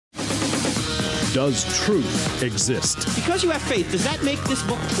Does truth exist? Because you have faith, does that make this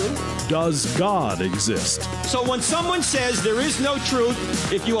book true? Does God exist? So when someone says there is no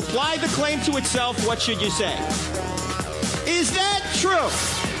truth, if you apply the claim to itself, what should you say? Is that true?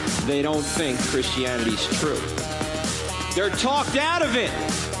 They don't think Christianity's true. They're talked out of it.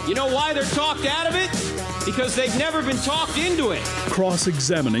 You know why they're talked out of it? Because they've never been talked into it.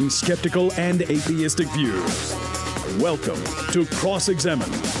 Cross-examining skeptical and atheistic views. Welcome to Cross-Examine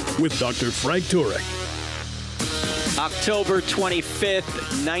with Dr. Frank Turek. October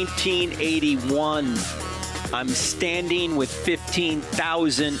 25th, 1981. I'm standing with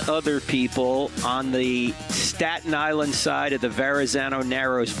 15,000 other people on the Staten Island side of the Verrazano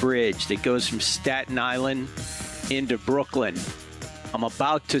Narrows Bridge that goes from Staten Island into Brooklyn. I'm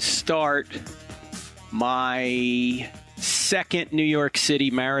about to start my second New York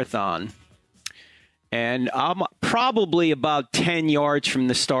City marathon. And I'm probably about 10 yards from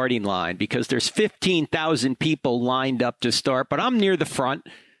the starting line because there's 15,000 people lined up to start. But I'm near the front.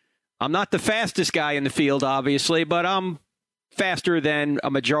 I'm not the fastest guy in the field, obviously, but I'm faster than a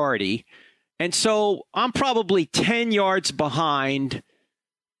majority. And so I'm probably 10 yards behind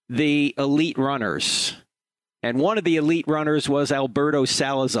the elite runners. And one of the elite runners was Alberto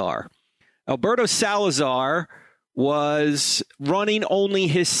Salazar. Alberto Salazar was running only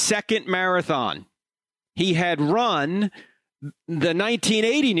his second marathon. He had run the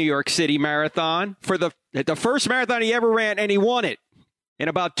 1980 New York City Marathon for the first marathon he ever ran, and he won it in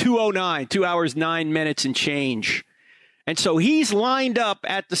about 2:09, 2 hours, 9 minutes and change. And so he's lined up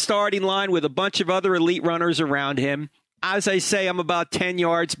at the starting line with a bunch of other elite runners around him. As I say, I'm about 10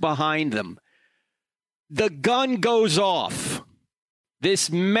 yards behind them. The gun goes off.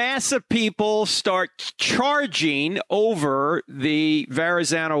 This mass of people start charging over the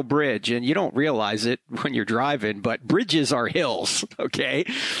Verrazano Bridge, and you don't realize it when you're driving, but bridges are hills, okay?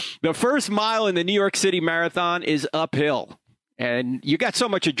 The first mile in the New York City Marathon is uphill, and you got so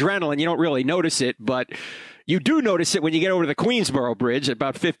much adrenaline, you don't really notice it, but you do notice it when you get over the Queensboro Bridge,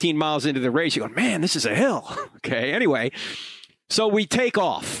 about 15 miles into the race. You go, man, this is a hill, okay? Anyway, so we take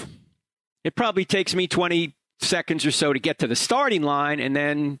off. It probably takes me 20 seconds or so to get to the starting line, and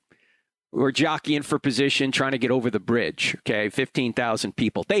then we're jockeying for position, trying to get over the bridge. Okay, 15,000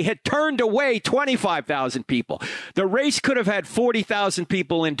 people. They had turned away 25,000 people. The race could have had 40,000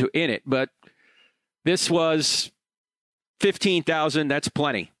 people in it, but this was 15,000. That's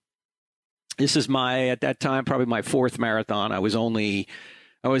plenty. This is at that time, probably my fourth marathon. I was a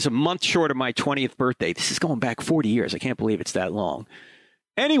month short of my 20th birthday. This is going back 40 years. I can't believe it's that long.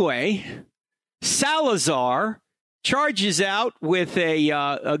 Anyway, Salazar charges out with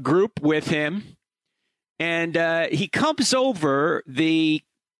a group with him, and he comes over the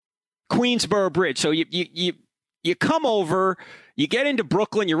Queensboro Bridge. So you come over, you get into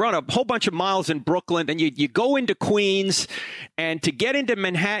Brooklyn, you run a whole bunch of miles in Brooklyn, then you go into Queens, and to get into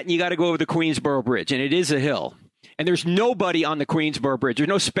Manhattan, you got to go over the Queensboro Bridge, and it is a hill. And there's nobody on the Queensboro Bridge. There's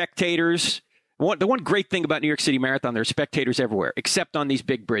no spectators. The one great thing about New York City Marathon, there are spectators everywhere, except on these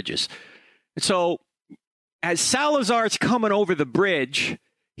big bridges. So as Salazar's coming over the bridge,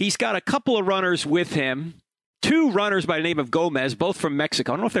 he's got a couple of runners with him, two runners by the name of Gomez, both from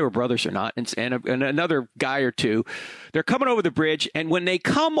Mexico. I don't know if they were brothers or not, and another guy or two. They're coming over the bridge, and when they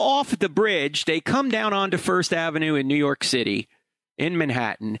come off the bridge, they come down onto First Avenue in New York City, in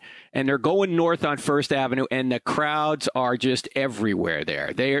Manhattan, and they're going north on First Avenue, and the crowds are just everywhere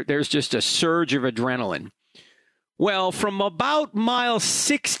there. There's just a surge of adrenaline. Well, from about mile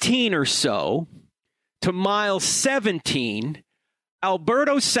 16 or so to mile 17,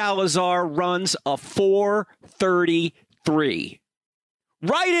 Alberto Salazar runs a 4:33,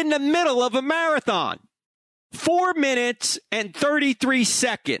 right in the middle of a marathon. 4 minutes and 33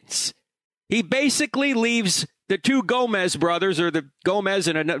 seconds. He basically leaves the two Gomez brothers, or the Gomez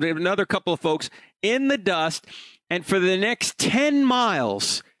and another couple of folks, in the dust. And for the next 10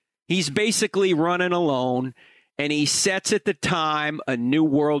 miles, he's basically running alone. And he sets at the time a new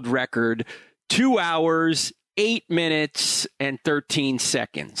world record, 2 hours, 8 minutes, and 13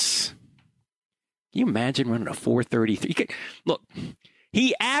 seconds. Can you imagine running a 4:33? Look,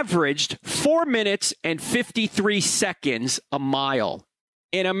 he averaged 4 minutes and 53 seconds a mile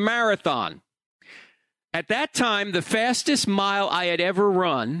in a marathon. At that time, the fastest mile I had ever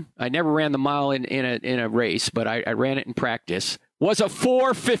run, I never ran the mile in a race, but I ran it in practice, was a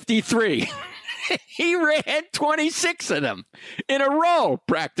 4:53. He ran 26 of them in a row,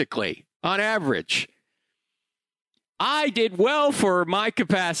 practically, on average. I did well for my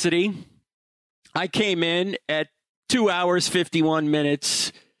capacity. I came in at 2 hours, 51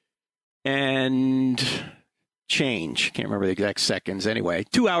 minutes, and change. Can't remember the exact seconds. Anyway,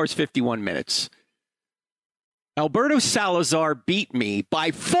 2 hours, 51 minutes. Alberto Salazar beat me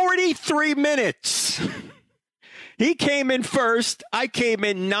by 43 minutes. He came in first. I came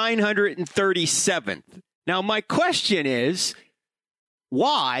in 937th. Now, my question is,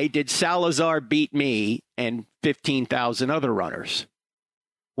 why did Salazar beat me and 15,000 other runners?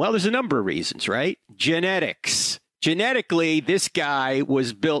 Well, there's a number of reasons, right? Genetics. Genetically, this guy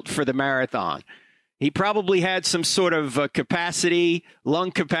was built for the marathon. He probably had some sort of capacity,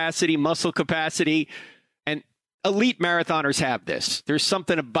 lung capacity, muscle capacity, and elite marathoners have this. There's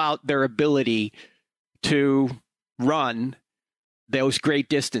something about their ability to run those great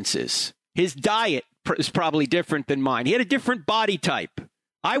distances. His diet is probably different than mine. He had a different body type.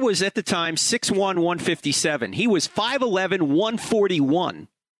 I was at the time 6'1", 157. He was 5'11", 141.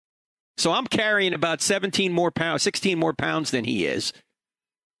 So I'm carrying about 16 more pounds than he is.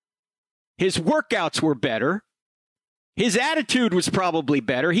 His workouts were better. His attitude was probably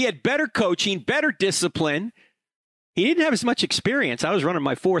better. He had better coaching, better discipline. He didn't have as much experience. I was running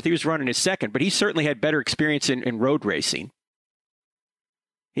my fourth. He was running his second, but he certainly had better experience in road racing.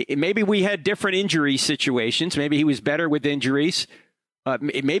 Maybe we had different injury situations. Maybe he was better with injuries.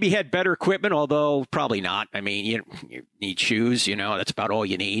 Maybe he had better equipment, although probably not. I mean, you need shoes, that's about all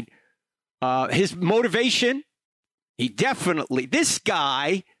you need. His motivation, this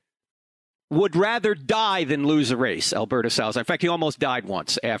guy would rather die than lose a race, Alberto Salazar. In fact, he almost died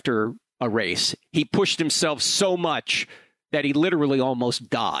once after a race. He pushed himself so much that he literally almost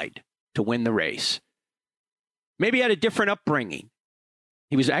died to win the race. Maybe he had a different upbringing.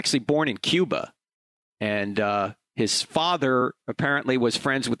 He was actually born in Cuba, and his father apparently was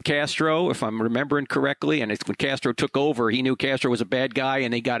friends with Castro, if I'm remembering correctly, and when Castro took over, he knew Castro was a bad guy,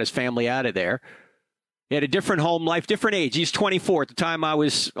 and they got his family out of there. He had a different home life, different age. He's 24. At the time, I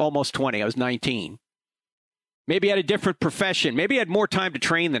was almost 20. I was 19. Maybe he had a different profession. Maybe he had more time to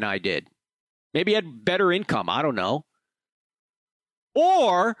train than I did. Maybe he had better income. I don't know.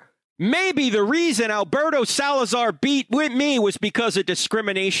 Or maybe the reason Alberto Salazar beat me was because of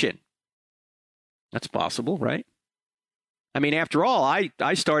discrimination. That's possible, right? I mean, after all,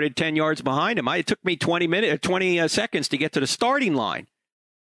 I started 10 yards behind him. It took me 20 seconds to get to the starting line.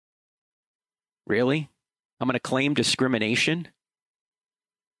 Really? I'm going to claim discrimination?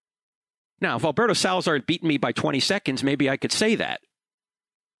 Now, if Alberto Salazar had beaten me by 20 seconds, maybe I could say that.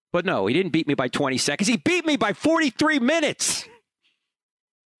 But no, he didn't beat me by 20 seconds. He beat me by 43 minutes.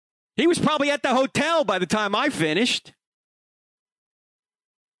 He was probably at the hotel by the time I finished.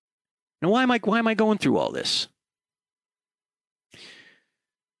 Now, why am I going through all this?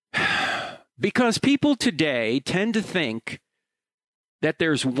 Because people today tend to think that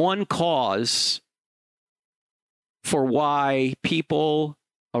there's one cause for why people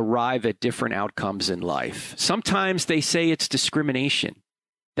arrive at different outcomes in life. Sometimes they say it's discrimination.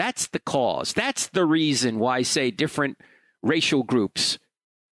 That's the cause. That's the reason why, say, different racial groups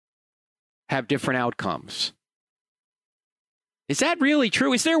have different outcomes. Is that really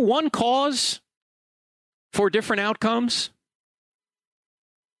true? Is there one cause for different outcomes?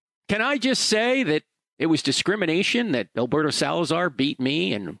 Can I just say that it was discrimination that Alberto Salazar beat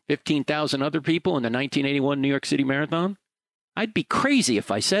me and 15,000 other people in the 1981 New York City Marathon? I'd be crazy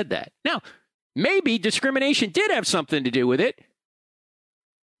if I said that. Now, maybe discrimination did have something to do with it,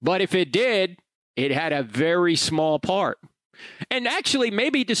 but if it did, it had a very small part. And actually,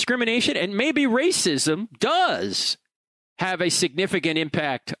 maybe discrimination and maybe racism does have a significant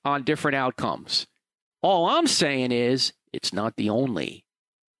impact on different outcomes. All I'm saying is it's not the only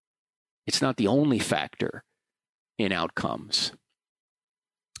factor in outcomes.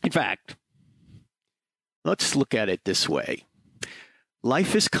 In fact, let's look at it this way.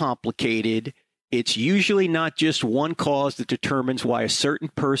 Life is complicated. It's usually not just one cause that determines why a certain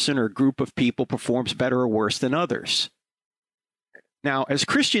person or group of people performs better or worse than others. Now, as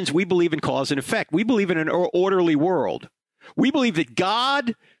Christians, we believe in cause and effect. We believe in an orderly world. We believe that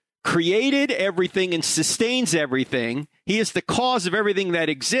God created everything and sustains everything. He is the cause of everything that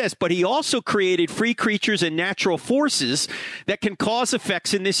exists, but he also created free creatures and natural forces that can cause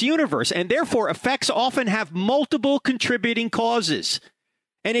effects in this universe. And therefore, effects often have multiple contributing causes.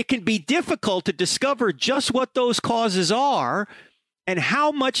 And it can be difficult to discover just what those causes are and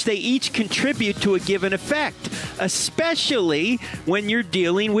how much they each contribute to a given effect, especially when you're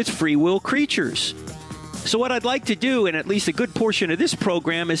dealing with free will creatures. So what I'd like to do, in at least a good portion of this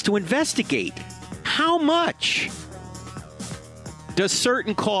program, is to investigate how much does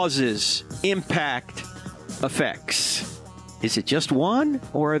certain causes impact effects? Is it just one,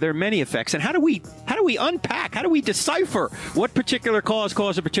 or are there many effects? And how do we unpack, how do we decipher what particular cause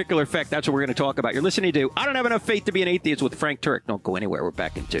a particular effect? That's what we're going to talk about. You're listening to I Don't Have Enough Faith to Be an Atheist with Frank Turek. Don't go anywhere. We're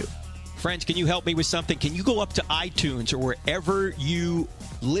back in 2. Friends, can you help me with something? Can you go up to iTunes or wherever you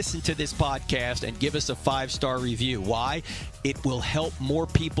listen to this podcast and give us a 5-star review? Why? It will help more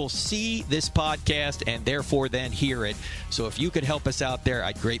people see this podcast and therefore then hear it. So if you could help us out there,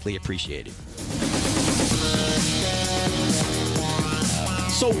 I'd greatly appreciate it.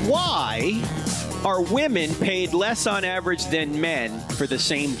 So why are women paid less on average than men for the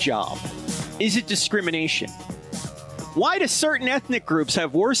same job? Is it discrimination? Why do certain ethnic groups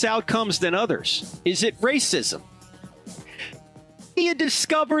have worse outcomes than others? Is it racism? Do you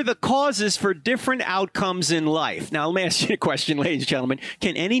discover the causes for different outcomes in life? Now, let me ask you a question, ladies and gentlemen.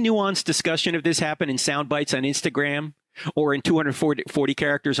 Can any nuanced discussion of this happen in sound bites on Instagram or in 240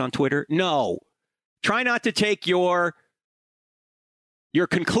 characters on Twitter? No. Try not to take your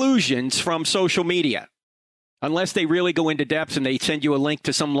conclusions from social media, unless they really go into depth and they send you a link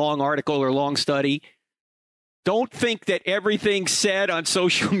to some long article or long study. Don't think that everything said on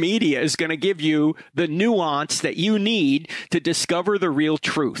social media is going to give you the nuance that you need to discover the real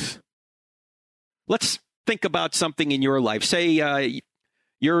truth. Let's think about something in your life. Say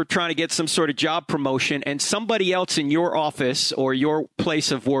you're trying to get some sort of job promotion and somebody else in your office or your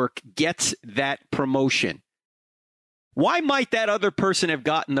place of work gets that promotion. Why might that other person have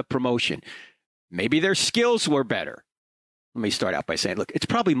gotten the promotion? Maybe their skills were better. Let me start out by saying, look, it's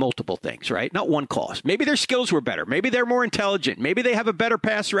probably multiple things, right? Not one cause. Maybe their skills were better. Maybe they're more intelligent. Maybe they have a better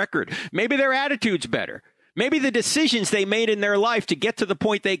past record. Maybe their attitude's better. Maybe the decisions they made in their life to get to the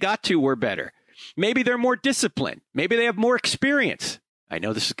point they got to were better. Maybe they're more disciplined. Maybe they have more experience. I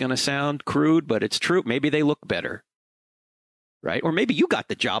know this is going to sound crude, but it's true. Maybe they look better, right? Or maybe you got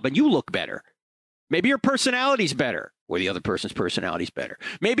the job and you look better. Maybe your personality's better, or the other person's personality's better.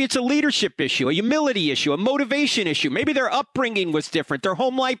 Maybe it's a leadership issue, a humility issue, a motivation issue. Maybe their upbringing was different. Their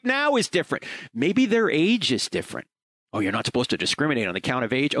home life now is different. Maybe their age is different. Oh, you're not supposed to discriminate on the count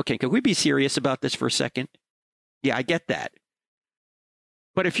of age? Okay, can we be serious about this for a second? Yeah, I get that.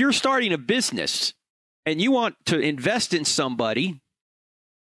 But if you're starting a business and you want to invest in somebody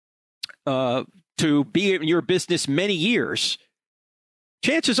to be in your business many years,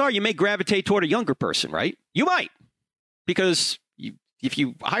 chances are you may gravitate toward a younger person, right? You might, because if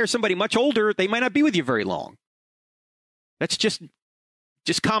you hire somebody much older, they might not be with you very long. That's just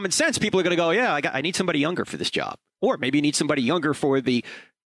common sense. People are going to go, yeah, I need somebody younger for this job. Or maybe you need somebody younger for the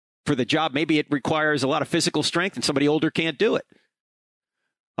job. Maybe it requires a lot of physical strength and somebody older can't do it.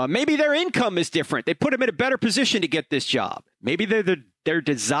 Maybe their income is different. They put them in a better position to get this job. Maybe their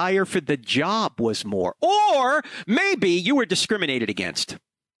desire for the job was more. Or maybe you were discriminated against.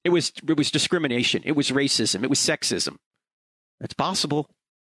 It was discrimination. It was racism. It was sexism. That's possible.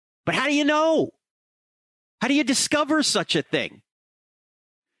 But how do you know? How do you discover such a thing?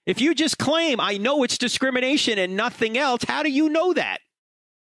 If you just claim, I know it's discrimination and nothing else, how do you know that?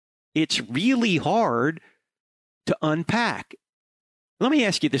 It's really hard to unpack. Let me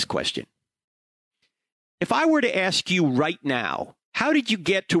ask you this question. If I were to ask you right now, how did you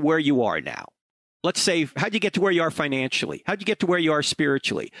get to where you are now? Let's say, how'd you get to where you are financially? How'd you get to where you are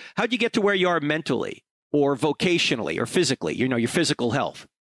spiritually? How'd you get to where you are mentally or vocationally or physically, your physical health?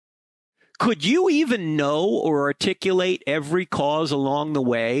 Could you even know or articulate every cause along the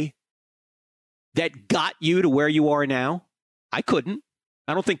way that got you to where you are now? I couldn't.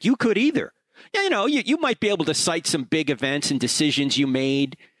 I don't think you could either. Yeah, you might be able to cite some big events and decisions you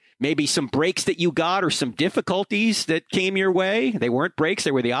made, maybe some breaks that you got or some difficulties that came your way. They weren't breaks,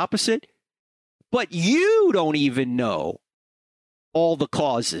 they were the opposite. But you don't even know all the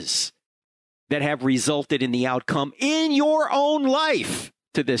causes that have resulted in the outcome in your own life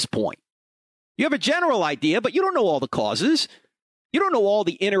to this point. You have a general idea, but you don't know all the causes. You don't know all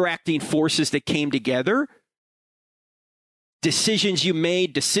the interacting forces that came together. Decisions you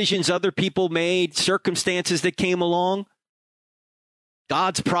made, decisions other people made, circumstances that came along,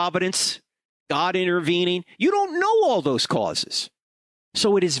 God's providence, God intervening. You don't know all those causes.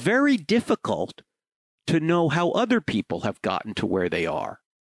 So it is very difficult to know how other people have gotten to where they are.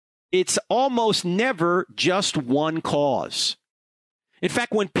 It's almost never just one cause. In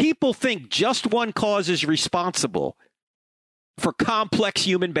fact, when people think just one cause is responsible for complex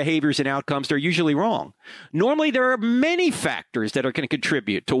human behaviors and outcomes, they're usually wrong. Normally, there are many factors that are going to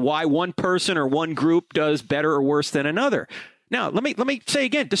contribute to why one person or one group does better or worse than another. Now, let me say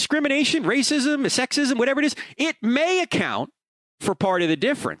again, discrimination, racism, sexism, whatever it is, it may account for part of the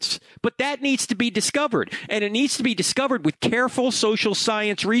difference, but that needs to be discovered, and it needs to be discovered with careful social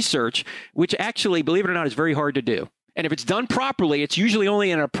science research, which actually, believe it or not, is very hard to do. And if it's done properly, it's usually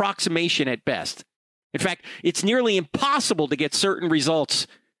only an approximation at best. In fact, it's nearly impossible to get certain results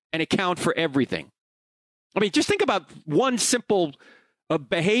and account for everything. I mean, just think about one simple of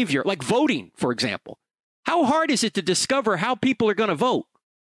behavior, like voting, for example. How hard is it to discover how people are going to vote?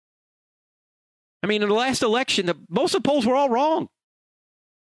 I mean, in the last election, most of the polls were all wrong.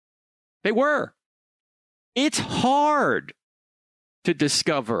 They were. It's hard to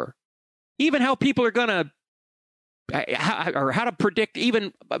discover even how people are going to, or how to predict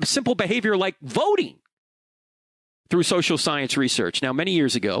even a simple behavior like voting through social science research. Now, many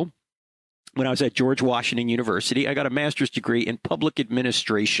years ago, when I was at George Washington University, I got a master's degree in public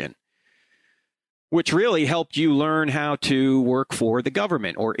administration, which really helped you learn how to work for the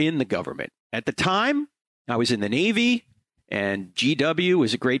government or in the government. At the time, I was in the Navy, and GW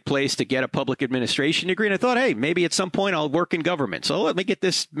was a great place to get a public administration degree. And I thought, hey, maybe at some point I'll work in government. So let me get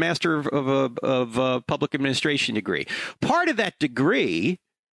this Master of Public Administration degree. Part of that degree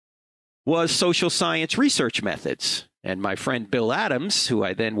was social science research methods. And my friend Bill Adams, who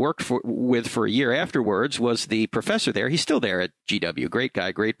I then worked with for a year afterwards, was the professor there. He's still there at GW. Great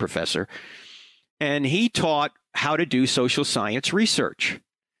guy, great professor. And he taught how to do social science research.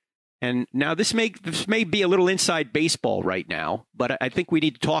 And now this may be a little inside baseball right now, but I think we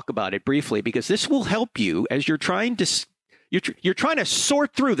need to talk about it briefly because this will help you as you're trying to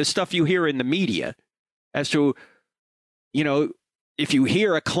sort through the stuff you hear in the media as to, you know, if you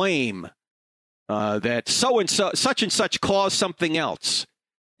hear a claim that so and so, such and such caused something else,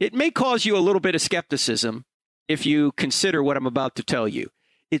 it may cause you a little bit of skepticism if you consider what I'm about to tell you.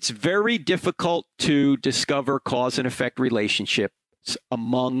 It's very difficult to discover cause and effect relationships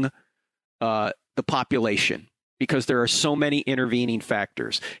among the population because there are so many intervening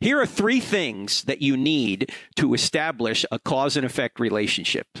factors. Here are 3 things that you need to establish a cause and effect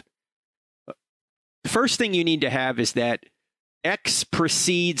relationship. The first thing you need to have is that X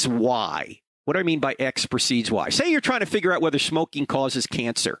precedes Y. What do I mean by X precedes Y? Say you're trying to figure out whether smoking causes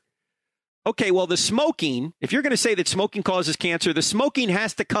cancer. Okay, well, the smoking, if you're going to say that smoking causes cancer, the smoking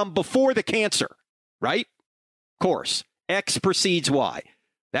has to come before the cancer, right? Of course, X precedes Y.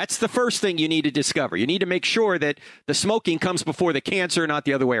 That's the first thing you need to discover. You need to make sure that the smoking comes before the cancer, not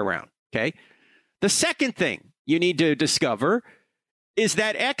the other way around, okay? The second thing you need to discover is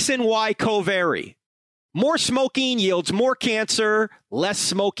that X and Y co-vary. More smoking yields more cancer, less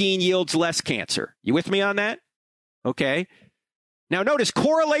smoking yields less cancer. You with me on that? Okay. Now notice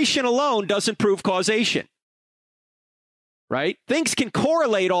correlation alone doesn't prove causation, right? Things can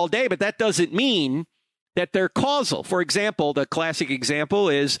correlate all day, but that doesn't mean that they're causal. For example, the classic example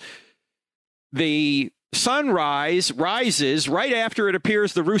is the sunrise rises right after it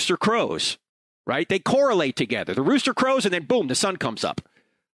appears the rooster crows, right? They correlate together. The rooster crows and then boom, the sun comes up.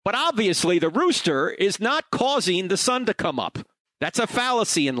 But obviously the rooster is not causing the sun to come up. That's a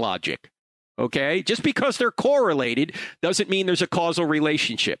fallacy in logic, okay? Just because they're correlated doesn't mean there's a causal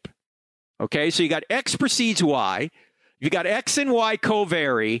relationship, okay? So you got X precedes Y. You got X and Y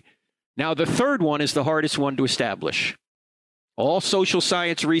co-vary. Now, the third one is the hardest one to establish. All social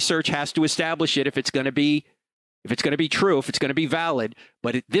science research has to establish it if it's going to be true, if it's going to be valid.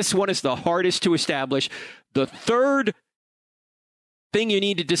 But this one is the hardest to establish. The third thing you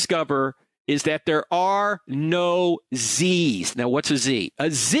need to discover is that there are no Z's. Now, what's a Z?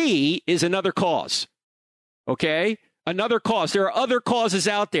 A Z is another cause. Okay? Another cause. There are other causes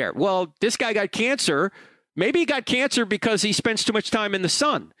out there. Well, this guy got cancer. Maybe he got cancer because he spends too much time in the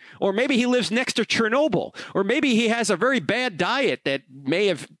sun. Or maybe he lives next to Chernobyl. Or maybe he has a very bad diet that may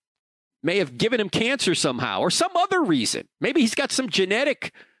have given him cancer somehow. Or some other reason. Maybe he's got some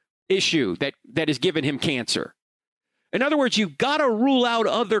genetic issue that has given him cancer. In other words, you've got to rule out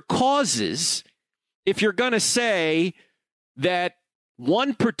other causes if you're going to say that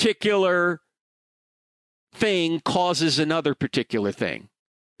one particular thing causes another particular thing.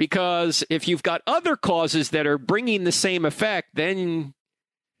 Because if you've got other causes that are bringing the same effect, then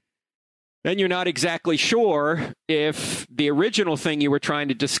you're not exactly sure if the original thing you were trying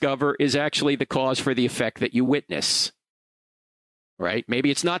to discover is actually the cause for the effect that you witness. Right? Maybe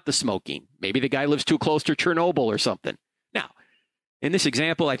it's not the smoking. Maybe the guy lives too close to Chernobyl or something. Now, in this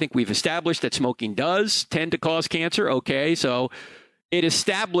example, I think we've established that smoking does tend to cause cancer. Okay, so it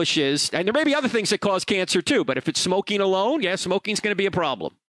establishes, and there may be other things that cause cancer too, but if it's smoking alone, yeah, smoking's going to be a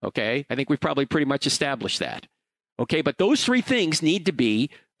problem. Okay, I think we've probably pretty much established that. Okay, but those 3 things need to be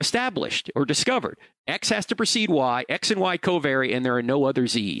established or discovered. X has to precede Y, X and Y co-vary, and there are no other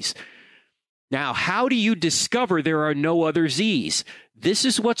Z's. Now, how do you discover there are no other Z's? This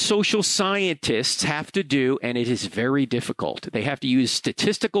is what social scientists have to do, and it is very difficult. They have to use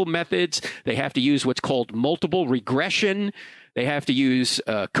statistical methods. They have to use what's called multiple regression. They have to use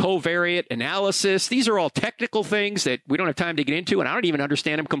covariate analysis. These are all technical things that we don't have time to get into, and I don't even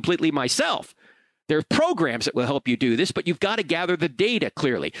understand them completely myself. There are programs that will help you do this, but you've got to gather the data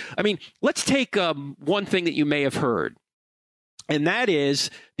clearly. I mean, let's take one thing that you may have heard, and that is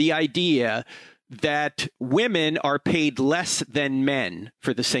the idea that women are paid less than men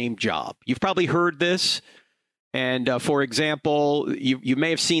for the same job. You've probably heard this. And for example, you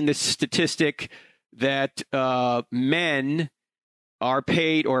may have seen this statistic that men are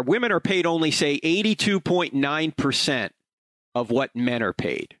paid, or women are paid only, say, 82.9% of what men are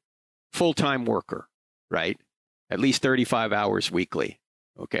paid. Full-time worker, right? At least 35 hours weekly,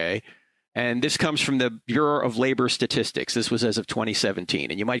 okay? And this comes from the Bureau of Labor Statistics. This was as of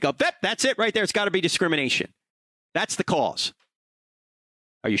 2017. And you might go, that's it right there. It's got to be discrimination. That's the cause.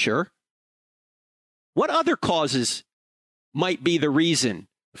 Are you sure? What other causes might be the reason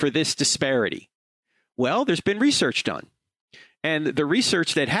for this disparity? Well, there's been research done. And the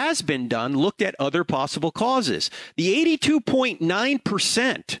research that has been done looked at other possible causes. The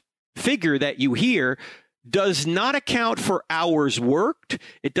 82.9% figure that you hear does not account for hours worked.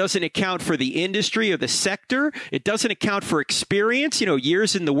 It doesn't account for the industry or the sector. It doesn't account for experience,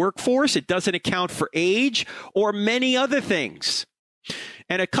 years in the workforce. It doesn't account for age or many other things.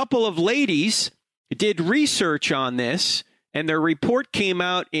 And a couple of ladies did research on this, and their report came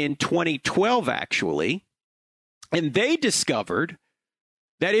out in 2012, actually. And they discovered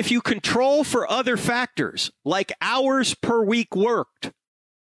that if you control for other factors like hours per week worked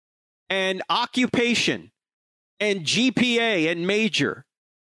and occupation and GPA and major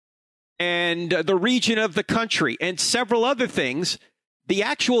and the region of the country and several other things, the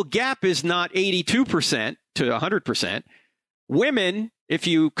actual gap is not 82% to 100%. Women, if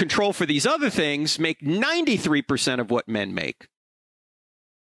you control for these other things, make 93% of what men make.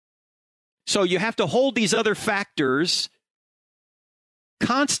 So you have to hold these other factors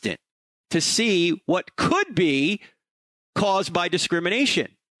constant to see what could be caused by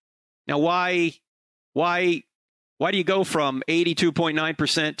discrimination. Now, why do you go from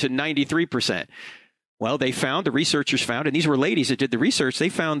 82.9% to 93%? Well, the researchers found, and these were ladies that did the research, they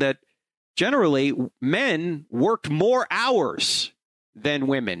found that generally men worked more hours than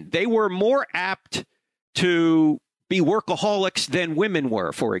women. They were more apt to be workaholics than women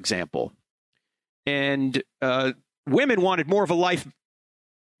were, for example. And women wanted more of a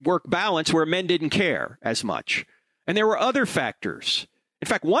life-work balance where men didn't care as much. And there were other factors. In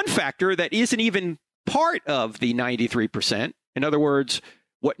fact, one factor that isn't even part of the 93%, in other words,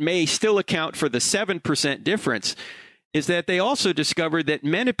 what may still account for the 7% difference, is that they also discovered that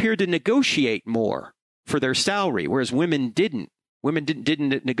men appeared to negotiate more for their salary, whereas women didn't. Women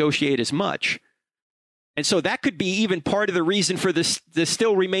didn't negotiate as much. And so that could be even part of the reason for the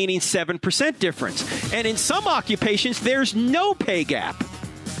still remaining 7% difference. And in some occupations, there's no pay gap.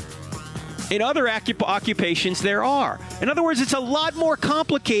 In other occupations, there are. In other words, it's a lot more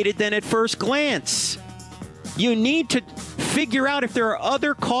complicated than at first glance. You need to figure out if there are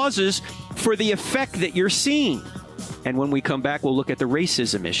other causes for the effect that you're seeing. And when we come back, we'll look at the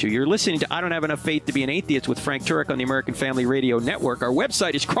racism issue. You're listening to I Don't Have Enough Faith to Be an Atheist with Frank Turek on the American Family Radio Network. Our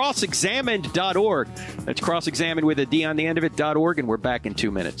website is crossexamined.org. That's crossexamined with a D on the end of it.org, and we're back in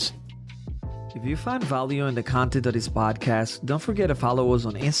 2 minutes. If you find value in the content of this podcast, don't forget to follow us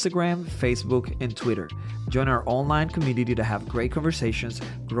on Instagram, Facebook, and Twitter. Join our online community to have great conversations,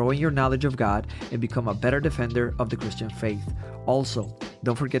 grow in your knowledge of God, and become a better defender of the Christian faith. Also,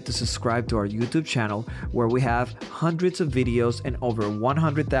 don't forget to subscribe to our YouTube channel, where we have hundreds of videos and over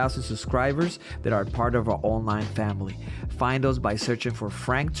 100,000 subscribers that are part of our online family. Find us by searching for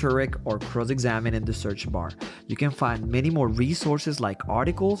Frank Turek or Cross-Examine in the search bar. You can find many more resources like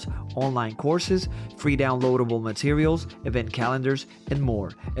articles, online courses, free downloadable materials, event calendars, and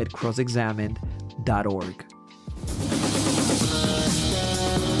more at crossexamined.org.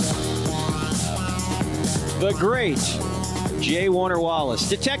 The great J. Warner Wallace.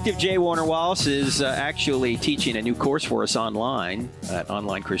 Detective J. Warner Wallace is actually teaching a new course for us online at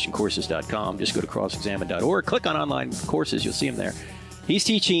onlinechristiancourses.com. Just go to crossexamined.org, click on online courses, you'll see him there. He's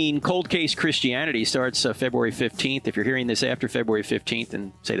teaching Cold Case Christianity. Starts February 15th. If you're hearing this after February 15th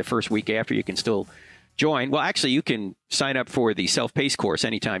and say the first week after, you can still join. Well, actually, you can sign up for the self-paced course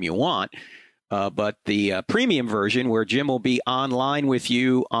anytime you want. But the premium version, where Jim will be online with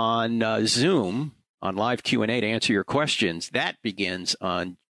you on Zoom, on live Q&A to answer your questions, that begins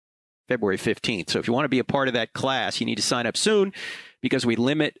on February 15th. So if you want to be a part of that class, you need to sign up soon, because we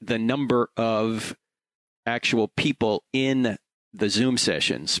limit the number of actual people in the Zoom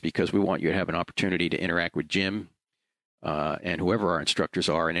sessions, because we want you to have an opportunity to interact with Jim and whoever our instructors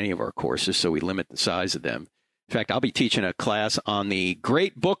are in any of our courses. So we limit the size of them. In fact, I'll be teaching a class on the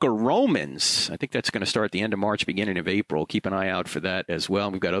great book of Romans. I think that's going to start at the end of March, beginning of April. Keep an eye out for that as well.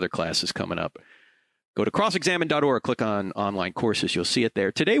 And we've got other classes coming up Go to crossexamine.org, click on online courses. You'll see it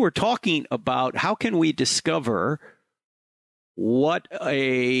there. Today we're talking about how can we discover what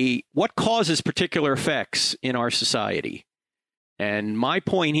causes particular effects in our society. And my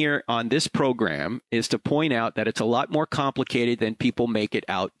point here on this program is to point out that it's a lot more complicated than people make it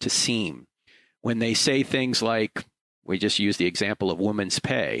out to seem. When they say things like, we just use the example of women's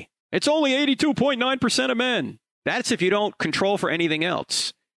pay, it's only 82.9% of men. That's if you don't control for anything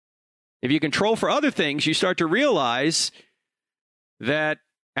else. If you control for other things, you start to realize that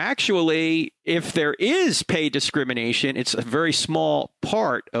actually, if there is pay discrimination, it's a very small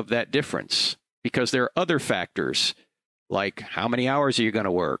part of that difference, because there are other factors like how many hours are you going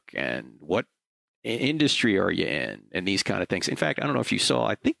to work and what industry are you in and these kind of things. In fact, I don't know if you saw,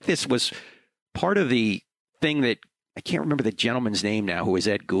 I think this was part of the thing that, I can't remember the gentleman's name now who was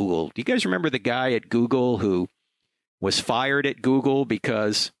at Google. Do you guys remember the guy at Google who was fired at Google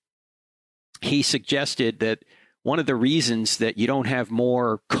because he suggested that one of the reasons that you don't have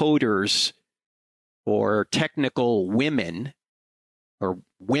more coders or technical women or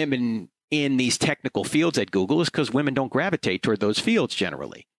women in these technical fields at Google is because women don't gravitate toward those fields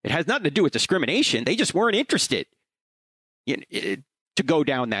generally. It has nothing to do with discrimination. They just weren't interested to go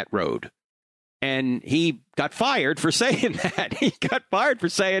down that road. And he got fired for saying that. He got fired for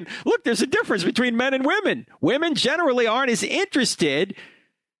saying, look, there's a difference between men and women. Women generally aren't as interested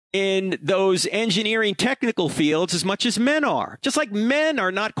in those engineering technical fields as much as men are. Just like men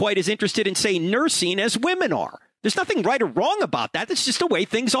are not quite as interested in, say, nursing as women are. There's nothing right or wrong about that. That's just the way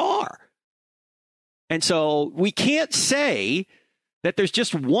things are. And so we can't say that there's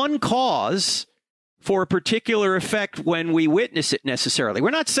just one cause for a particular effect when we witness it necessarily. We're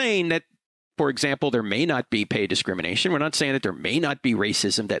not saying that, for example, there may not be pay discrimination. We're not saying that there may not be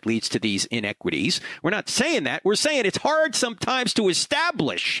racism that leads to these inequities. We're not saying that. We're saying it's hard sometimes to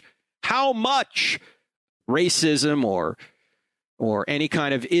establish how much racism or any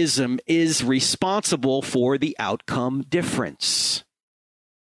kind of ism is responsible for the outcome difference.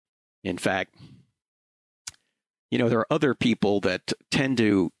 In fact, there are other people that tend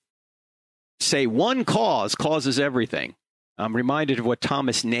to say one cause causes everything. I'm reminded of what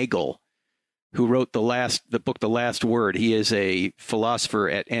Thomas Nagel, who wrote the book, The Last Word. He is a philosopher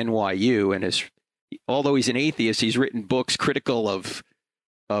at NYU, and although he's an atheist, he's written books critical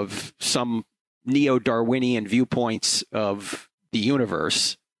of some neo-Darwinian viewpoints of the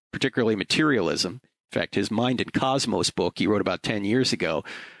universe, particularly materialism. In fact, his Mind and Cosmos book he wrote about 10 years ago.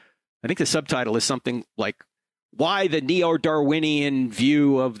 I think the subtitle is something like why the neo-Darwinian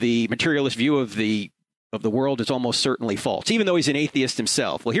view of the materialist view of the world is almost certainly false, even though he's an atheist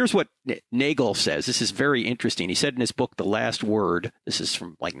himself. Well, here's what Nagel says. This is very interesting. He said in his book, The Last Word, this is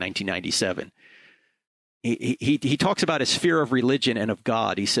from like 1997, he talks about his fear of religion and of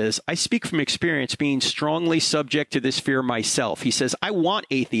God. He says, I speak from experience being strongly subject to this fear myself. He says, I want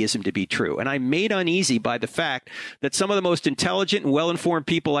atheism to be true, and I'm made uneasy by the fact that some of the most intelligent and well-informed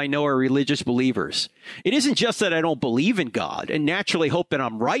people I know are religious believers. It isn't just that I don't believe in God and naturally hope that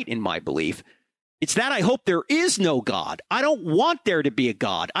I'm right in my belief. It's that I hope there is no God. I don't want there to be a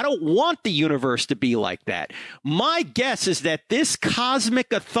God. I don't want the universe to be like that. My guess is that this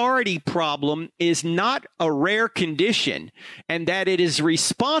cosmic authority problem is not a rare condition, and that it is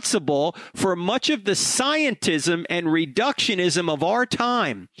responsible for much of the scientism and reductionism of our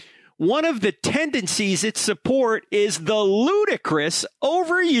time. One of the tendencies it supports is the ludicrous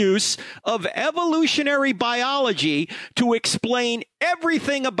overuse of evolutionary biology to explain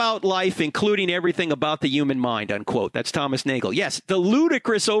everything about life, including everything about the human mind, unquote. That's Thomas Nagel. Yes, the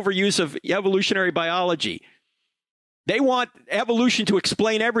ludicrous overuse of evolutionary biology. They want evolution to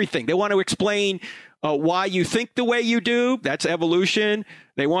explain everything. They want to explain why you think the way you do. That's evolution.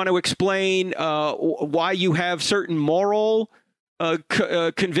 They want to explain why you have certain moral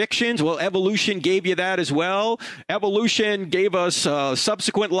convictions. Well, evolution gave you that as well. Evolution gave us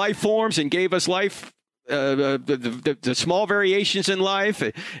subsequent life forms and gave us life, the small variations in life.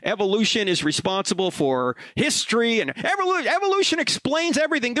 Evolution is responsible for history, and evolution explains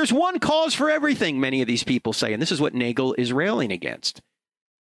everything. There's one cause for everything, many of these people say, and this is what Nagel is railing against.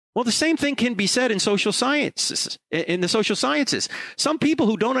 Well, the same thing can be said in social sciences, in the social sciences. Some people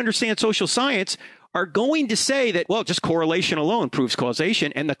who don't understand social science are going to say that, well, just correlation alone proves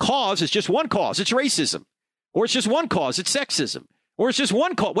causation, and the cause is just one cause. It's racism. Or it's just one cause. It's sexism. Or it's just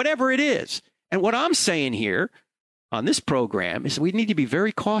one cause, whatever it is. And what I'm saying here on this program is we need to be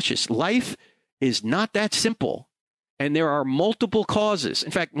very cautious. Life is not that simple, and there are multiple causes.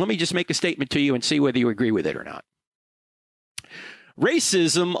 In fact, let me just make a statement to you and see whether you agree with it or not.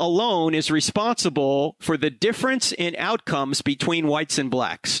 Racism alone is responsible for the difference in outcomes between whites and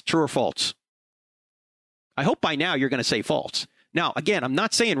blacks. True or false? I hope by now you're going to say false. Now, again, I'm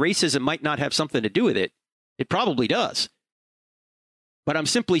not saying racism might not have something to do with it. It probably does. But I'm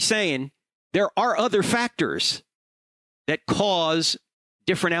simply saying there are other factors that cause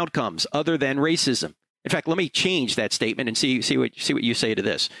different outcomes other than racism. In fact, let me change that statement and see what you say to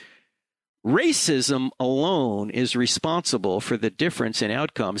this. Racism alone is responsible for the difference in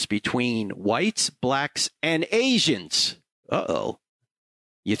outcomes between whites, blacks, and Asians. Uh-oh.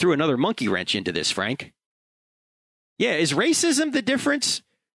 You threw another monkey wrench into this, Frank. Yeah, is racism the difference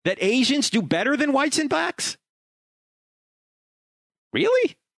that Asians do better than whites and blacks?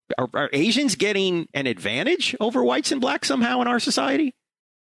 Really? Are Asians getting an advantage over whites and blacks somehow in our society?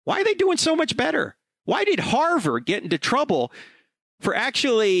 Why are they doing so much better? Why did Harvard get into trouble for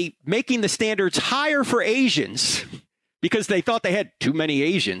actually making the standards higher for Asians because they thought they had too many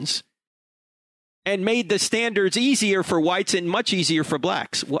Asians, and made the standards easier for whites and much easier for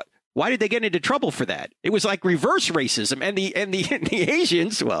blacks? Why did they get into trouble for that? It was like reverse racism, and the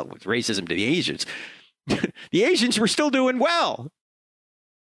Asians, well, it was racism to the Asians. The Asians were still doing well.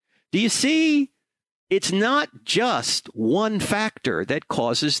 Do you see? It's not just one factor that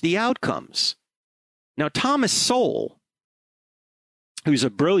causes the outcomes. Now, Thomas Sowell, who's a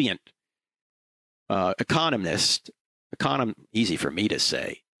brilliant economist, easy for me to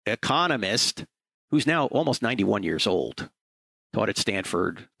say, economist, who's now almost 91 years old, taught at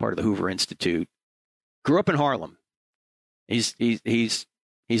Stanford, part of the Hoover Institute, grew up in Harlem. He's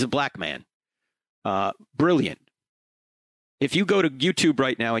a black man, brilliant. If you go to YouTube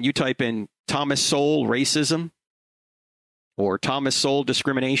right now and you type in Thomas Sowell racism or Thomas Sowell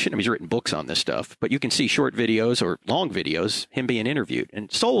discrimination, I mean, he's written books on this stuff, but you can see short videos or long videos, him being interviewed.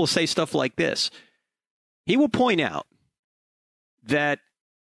 And Sowell will say stuff like this. He will point out that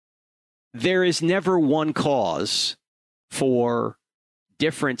there is never one cause for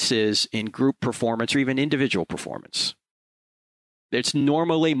differences in group performance or even individual performance. It's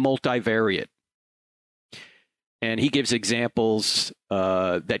normally multivariate. And he gives examples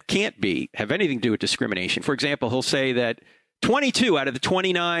that can't have anything to do with discrimination. For example, he'll say that 22 out of the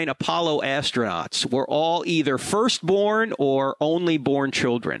 29 Apollo astronauts were all either firstborn or only born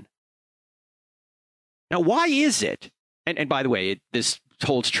children. Now, why is it? And by the way, this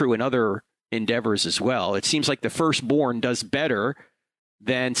holds true in other endeavors as well. It seems like the firstborn does better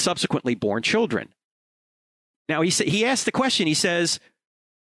than subsequently born children. Now, he asked the question, he says,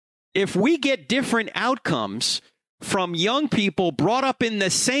 if we get different outcomes from young people brought up in the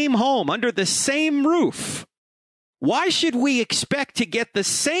same home, under the same roof, why should we expect to get the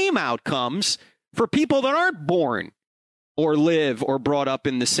same outcomes for people that aren't born or live or brought up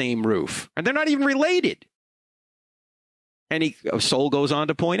in the same roof? And they're not even related. And Sowell goes on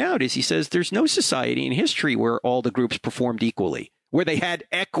to point out, he says, there's no society in history where all the groups performed equally, where they had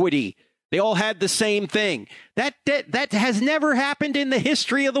equity. They all had the same thing. That has never happened in the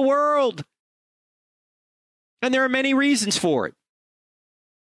history of the world. And there are many reasons for it.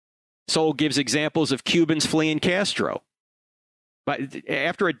 Sowell gives examples of Cubans fleeing Castro. But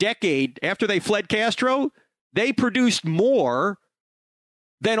after a decade, after they fled Castro, they produced more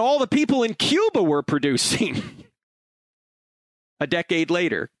than all the people in Cuba were producing. A decade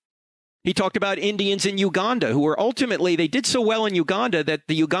later, he talked about Indians in Uganda who were ultimately, they did so well in Uganda that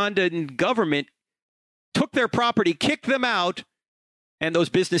the Ugandan government took their property, kicked them out, and those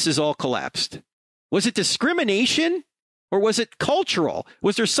businesses all collapsed. Was it discrimination or was it cultural?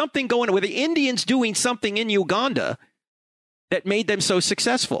 Was there something going on? Were the Indians doing something in Uganda that made them so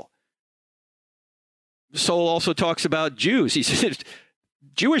successful? Sowell also talks about Jews. He says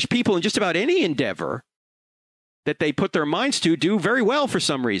Jewish people in just about any endeavor that they put their minds to do very well for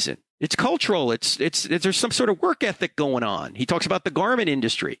some reason. It's cultural. There's some sort of work ethic going on. He talks about the garment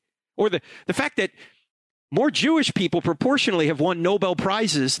industry, or the fact that more Jewish people proportionally have won Nobel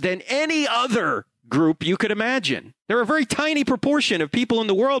Prizes than any other group you could imagine. They're a very tiny proportion of people in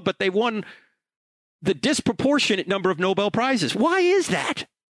the world, but they've won the disproportionate number of Nobel Prizes. Why is that?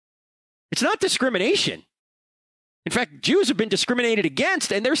 It's not discrimination. In fact, Jews have been discriminated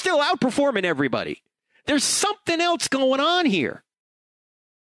against, and they're still outperforming everybody. There's something else going on here.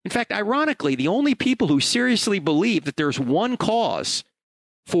 In fact, ironically, the only people who seriously believe that there's one cause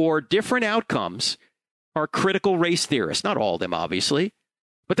for different outcomes are critical race theorists. Not all of them, obviously,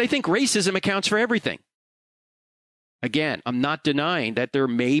 but they think racism accounts for everything. Again, I'm not denying that there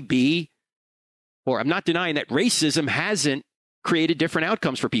may be, or I'm not denying that racism hasn't created different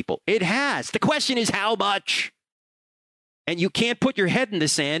outcomes for people. It has. The question is how much? And you can't put your head in the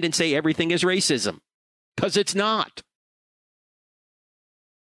sand and say everything is racism, because it's not.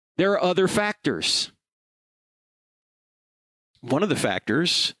 There are other factors. One of the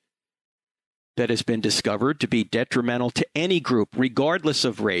factors that has been discovered to be detrimental to any group, regardless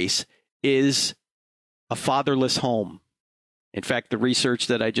of race, is a fatherless home. In fact, the research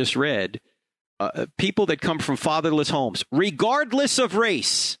that I just read, people that come from fatherless homes, regardless of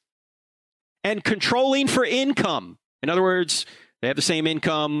race, and controlling for income. In other words, they have the same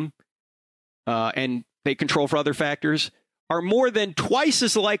income and they control for other factors, are more than twice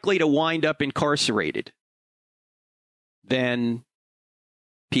as likely to wind up incarcerated than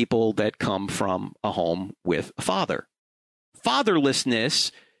people that come from a home with a father.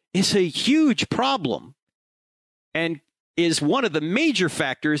 Fatherlessness is a huge problem and is one of the major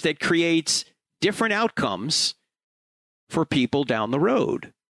factors that creates different outcomes for people down the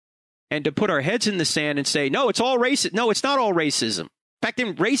road. And to put our heads in the sand and say, no, it's all racist. No, it's not all racism. In fact,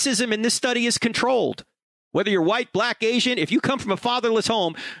 racism in this study is controlled. Whether you're white, black, Asian, if you come from a fatherless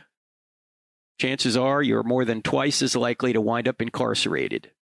home, chances are you're more than twice as likely to wind up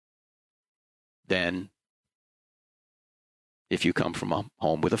incarcerated than if you come from a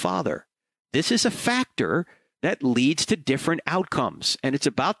home with a father. This is a factor that leads to different outcomes. And it's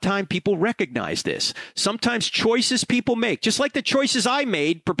about time people recognize this. Sometimes choices people make, just like the choices I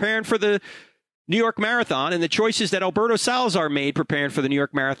made preparing for the New York Marathon and the choices that Alberto Salazar made preparing for the New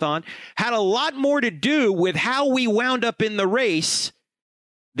York Marathon, had a lot more to do with how we wound up in the race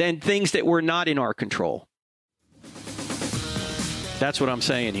than things that were not in our control. That's what I'm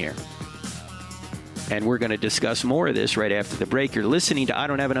saying here. And we're going to discuss more of this right after the break. You're listening to I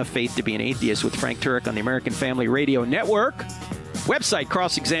Don't Have Enough Faith to Be an Atheist with Frank Turek on the American Family Radio Network. Website,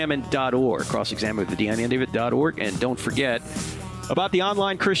 crossexamine.org. Crossexamine with the D on the end of it.org. And don't forget about the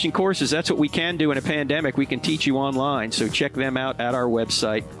online Christian courses. That's what we can do in a pandemic. We can teach you online. So check them out at our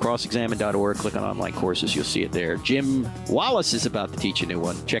website, crossexamine.org. Click on online courses. You'll see it there. Jim Wallace is about to teach a new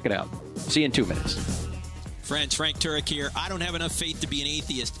one. Check it out. See you in 2 minutes. Friends, Frank Turek here. I Don't Have Enough Faith to Be an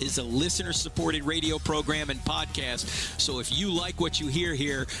Atheist is a listener-supported radio program and podcast. So if you like what you hear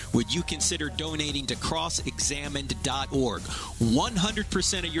here, would you consider donating to crossexamined.org?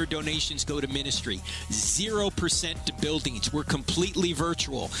 100% of your donations go to ministry, 0% to buildings. We're completely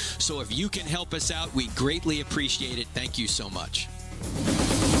virtual. So if you can help us out, we greatly appreciate it. Thank you so much.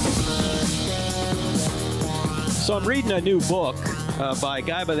 So I'm reading a new book by a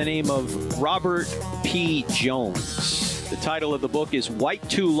guy by the name of Robert P. Jones. The title of the book is White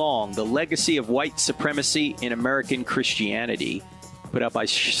Too Long, The Legacy of White Supremacy in American Christianity, put out by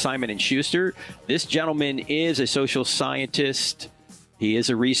Simon & Schuster. This gentleman is a social scientist. He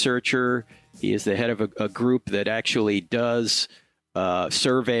is a researcher. He is the head of a group that actually does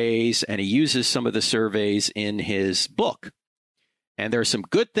surveys, and he uses some of the surveys in his book. And there are some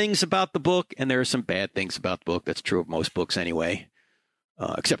good things about the book, and there are some bad things about the book. That's true of most books anyway,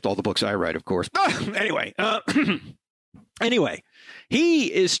 except all the books I write, of course. Anyway,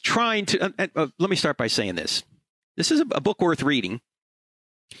 he is trying to let me start by saying this. This is a book worth reading.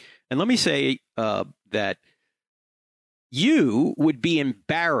 And let me say that you would be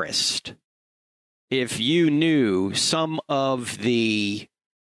embarrassed if you knew some of the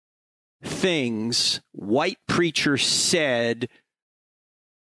things white preachers said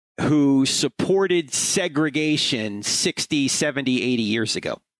who supported segregation 60, 70, 80 years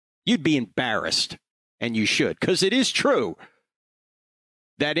ago. You'd be embarrassed, and you should, because it is true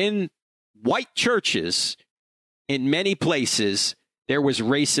that in white churches, in many places, there was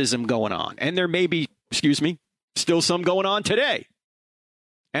racism going on. And there may be, still some going on today.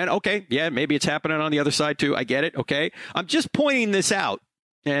 And okay, yeah, maybe it's happening on the other side too. I get it, okay? I'm just pointing this out.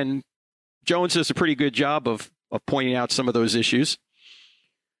 And Jones does a pretty good job of pointing out some of those issues.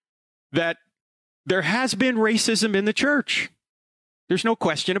 That there has been racism in the church. There's no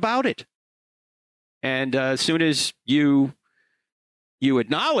question about it. And as soon as you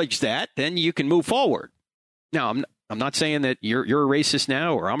acknowledge that, then you can move forward. Now, I'm not saying that you're a racist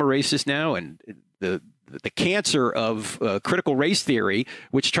now or I'm a racist now. And the cancer of critical race theory,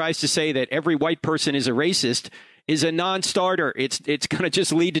 which tries to say that every white person is a racist, is a non-starter. It's going to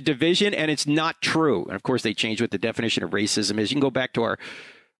just lead to division, and it's not true. And of course, they changed what the definition of racism is. You can go back to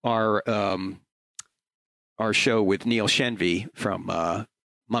our show with Neil Shenvi from a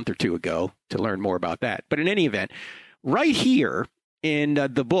month or two ago to learn more about that. But in any event, right here in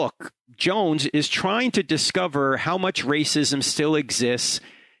the book, Jones is trying to discover how much racism still exists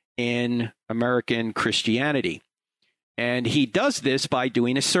in American Christianity. And he does this by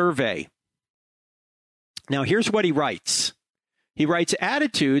doing a survey. Now, here's what he writes. He writes,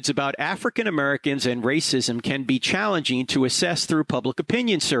 attitudes about African Americans and racism can be challenging to assess through public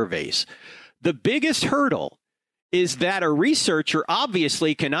opinion surveys. The biggest hurdle is that a researcher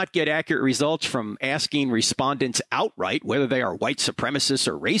obviously cannot get accurate results from asking respondents outright whether they are white supremacists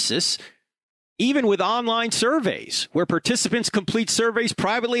or racists. even with online surveys where participants complete surveys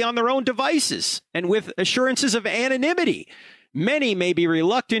privately on their own devices and with assurances of anonymity. Many may be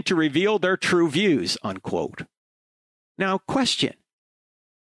reluctant to reveal their true views, unquote. Now, question.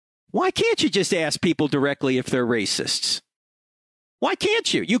 Why can't you just ask people directly if they're racists? Why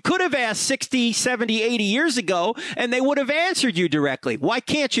can't you? You could have asked 60, 70, 80 years ago, and they would have answered you directly. Why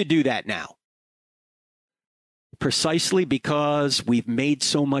can't you do that now? Precisely because we've made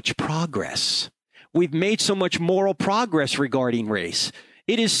so much progress. We've made so much moral progress regarding race.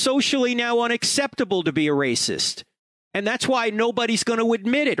 It is socially now unacceptable to be a racist. And that's why nobody's going to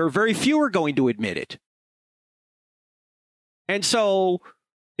admit it, or very few are going to admit it. And so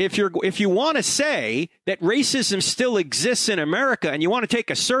if you want to say that racism still exists in America and you want to take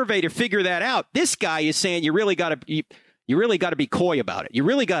a survey to figure that out, this guy is saying you really got to be coy about it. You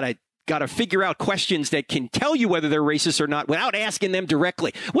really got to figure out questions that can tell you whether they're racist or not without asking them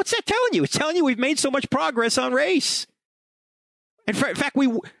directly. What's that telling you? It's telling you we've made so much progress on race. In fact,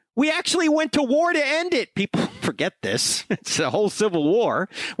 we actually went to war to end it. People forget this. It's a whole civil war.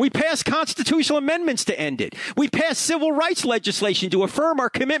 We passed constitutional amendments to end it. We passed civil rights legislation to affirm our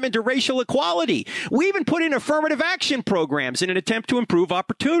commitment to racial equality. We even put in affirmative action programs in an attempt to improve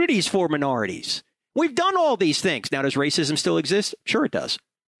opportunities for minorities. We've done all these things. Now, does racism still exist? Sure it does.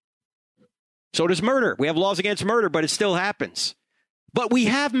 So does murder. We have laws against murder, but it still happens. But we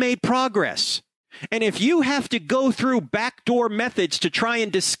have made progress. And if you have to go through backdoor methods to try and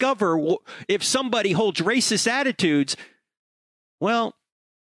discover if somebody holds racist attitudes, well,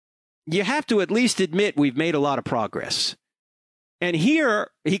 you have to at least admit we've made a lot of progress. And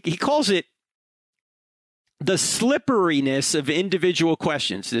here, he calls it the slipperiness of individual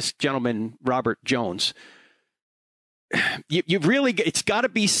questions, this gentleman, Robert Jones. It's got to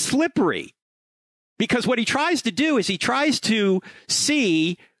be slippery. Because what he tries to do is he tries to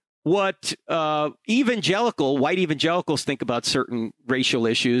see what white evangelicals think about certain racial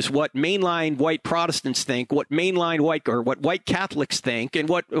issues, what mainline white Protestants think, what white Catholics think, and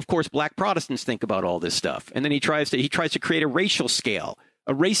what, of course, black Protestants think about all this stuff. And then he tries to create a racial scale,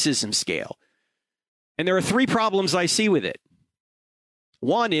 a racism scale. And there are three problems I see with it.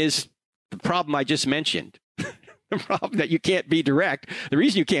 One is the problem I just mentioned. The problem that you can't be direct. The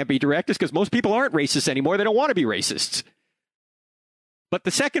reason you can't be direct is because most people aren't racists anymore. They don't want to be racists. But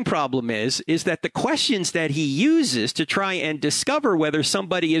the second problem is that the questions that he uses to try and discover whether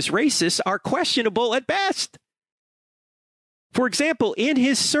somebody is racist are questionable at best. For example, in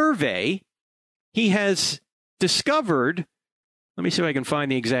his survey, he has discovered, let me see if I can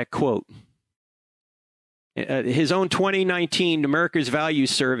find the exact quote. His own 2019 America's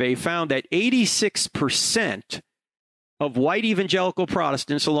Values Survey found that 86% of white evangelical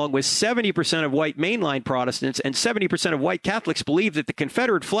Protestants, along with 70% of white mainline Protestants and 70% of white Catholics, believe that the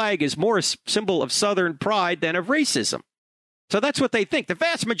Confederate flag is more a symbol of Southern pride than of racism. So that's what they think. The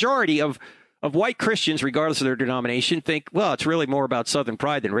vast majority of white Christians, regardless of their denomination, think, well, it's really more about Southern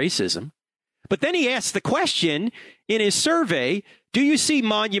pride than racism. But then he asks the question in his survey, do you see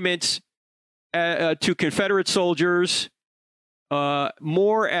monuments to Confederate soldiers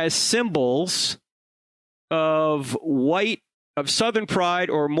more as symbols of Southern pride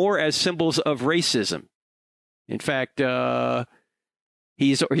or more as symbols of racism? In fact,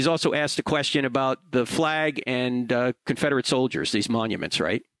 he's also asked a question about the flag and Confederate soldiers, these monuments,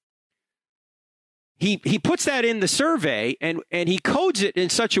 right? He puts that in the survey and he codes it in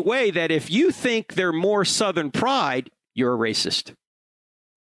such a way that if you think they're more Southern pride, you're a racist.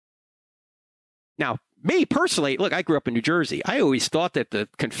 Now, me personally, look, I grew up in New Jersey. I always thought that the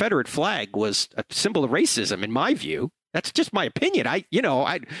Confederate flag was a symbol of racism, in my view. That's just my opinion. I don't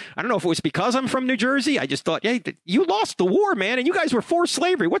know if it was because I'm from New Jersey. I just thought, hey, you lost the war, man, and you guys were for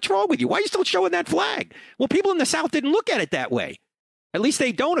slavery. What's wrong with you? Why are you still showing that flag? Well, people in the South didn't look at it that way. At least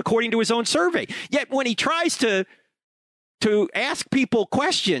they don't, according to his own survey. Yet when he tries to ask people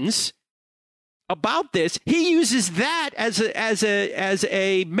questions about this, he uses that as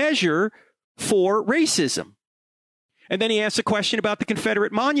a measure for racism. And then he asks a question about the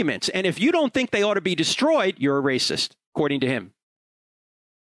Confederate monuments. And if you don't think they ought to be destroyed, you're a racist, according to him.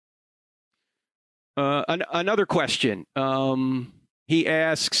 Another question. He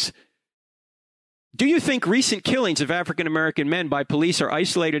asks, do you think recent killings of African-American men by police are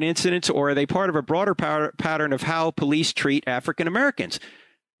isolated incidents, or are they part of a broader pattern of how police treat African-Americans?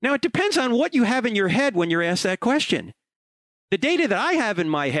 Now, it depends on what you have in your head when you're asked that question. The data that I have in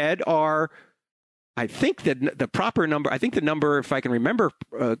my head are, I think that the proper number, I think the number, if I can remember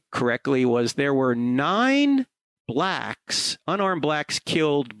correctly, was there were 9 blacks, unarmed blacks,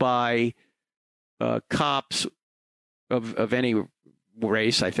 killed by cops of any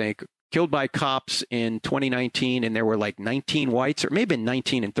race, I think, killed by cops in 2019, and there were like 19 whites, or maybe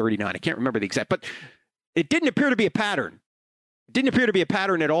 19 and 39. I can't remember the exact, but it didn't appear to be a pattern. It didn't appear to be a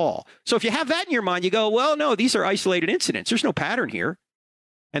pattern at all. So if you have that in your mind, you go, well, no, these are isolated incidents. There's no pattern here.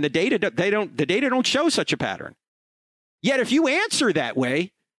 And the data don't show such a pattern. Yet if you answer that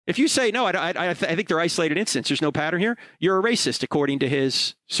way, if you say, no, I think they're isolated incidents, there's no pattern here, you're a racist according to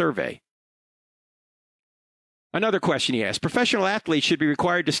his survey. Another question he asked, professional athletes should be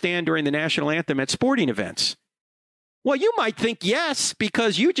required to stand during the national anthem at sporting events. Well, you might think yes,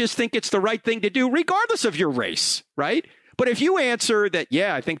 because you just think it's the right thing to do regardless of your race, right? But if you answer that,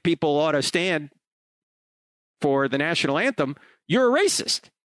 yeah, I think people ought to stand for the national anthem, you're a racist.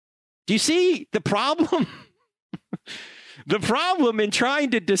 Do you see the problem? The problem in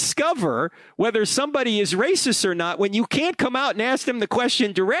trying to discover whether somebody is racist or not when you can't come out and ask them the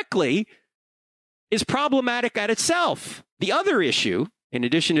question directly is problematic at itself. The other issue, in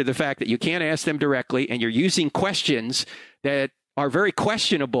addition to the fact that you can't ask them directly and you're using questions that are very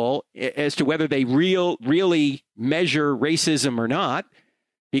questionable as to whether they really measure racism or not,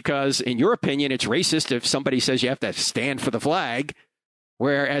 because in your opinion, it's racist if somebody says you have to stand for the flag,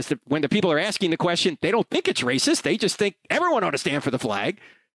 whereas when the people are asking the question, they don't think it's racist. They just think everyone ought to stand for the flag.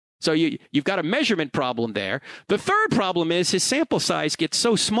 So you've got a measurement problem there. The third problem is his sample size gets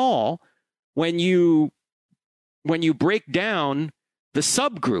so small when you break down the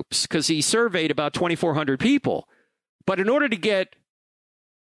subgroups, because he surveyed about 2,400 people. But in order to get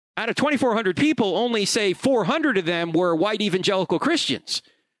out of 2,400 people, only say 400 of them were white evangelical Christians.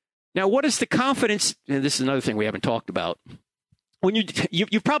 Now, what is the confidence? And this is another thing we haven't talked about. When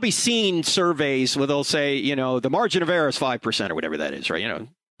you've probably seen surveys where they'll say, you know, the margin of error is 5% or whatever that is, right? You know,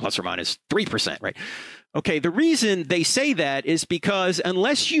 plus or minus 3%, right? Okay, the reason they say that is because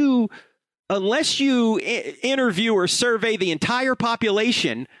unless you interview or survey the entire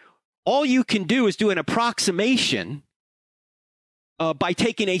population, all you can do is do an approximation by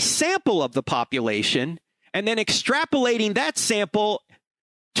taking a sample of the population and then extrapolating that sample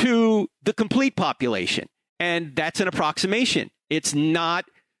to the complete population. And that's an approximation. It's not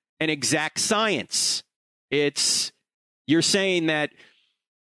an exact science. You're saying that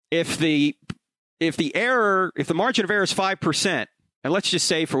if the margin of error is 5%, and let's just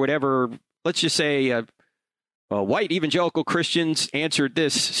say white evangelical Christians answered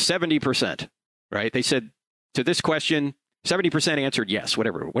this 70%, right? They said to this question, 70% answered yes,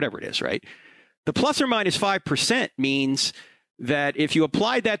 whatever it is, right? The plus or minus 5% means that if you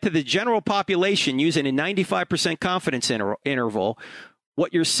applied that to the general population using a 95% confidence interval,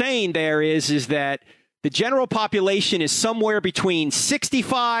 what you're saying there is that the general population is somewhere between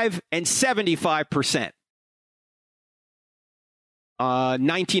 65 and 75%.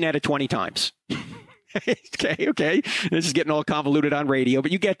 19 out of 20 times. Okay. This is getting all convoluted on radio,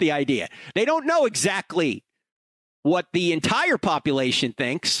 but you get the idea. They don't know exactly what the entire population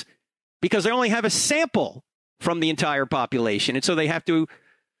thinks because they only have a sample from the entire population. And so they have to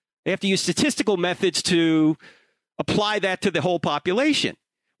use statistical methods to apply that to the whole population.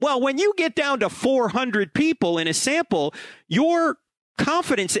 Well, when you get down to 400 people in a sample, your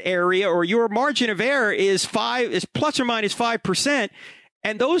confidence area or your margin of error is plus or minus 5%.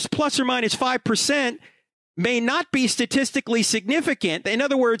 And those plus or minus 5% may not be statistically significant. In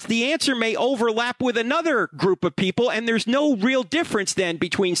other words, the answer may overlap with another group of people, and there's no real difference then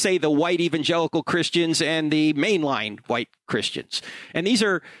between, say, the white evangelical Christians and the mainline white Christians. And these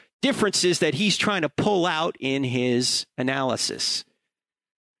are differences that he's trying to pull out in his analysis.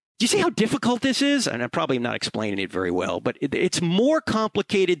 Do you see how difficult this is? And I'm probably not explaining it very well, but it's more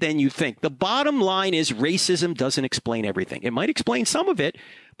complicated than you think. The bottom line is racism doesn't explain everything. It might explain some of it,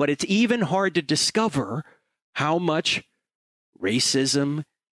 but it's even hard to discover how much racism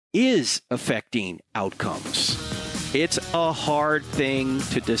is affecting outcomes. It's a hard thing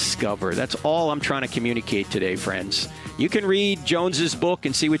to discover. That's all I'm trying to communicate today, friends. You can read Jones's book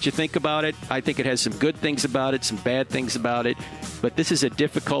and see what you think about it. I think it has some good things about it, some bad things about it, but this is a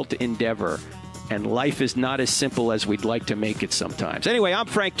difficult endeavor, and life is not as simple as we'd like to make it sometimes. Anyway, I'm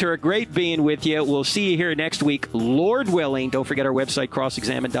Frank Turek. Great being with you. We'll see you here next week, Lord willing. Don't forget our website,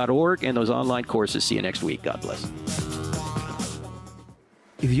 crossexamine.org, and those online courses. See you next week. God bless.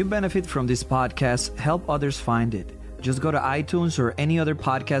 If you benefit from this podcast, help others find it. Just go to iTunes or any other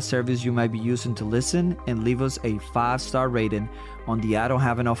podcast service you might be using to listen and leave us a 5-star rating on the I Don't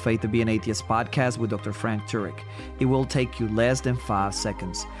Have Enough Faith to Be an Atheist podcast with Dr. Frank Turek. It will take you less than 5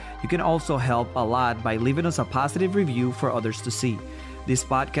 seconds. You can also help a lot by leaving us a positive review for others to see. This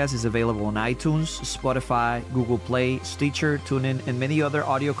podcast is available on iTunes, Spotify, Google Play, Stitcher, TuneIn, and many other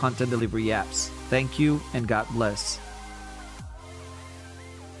audio content delivery apps. Thank you and God bless.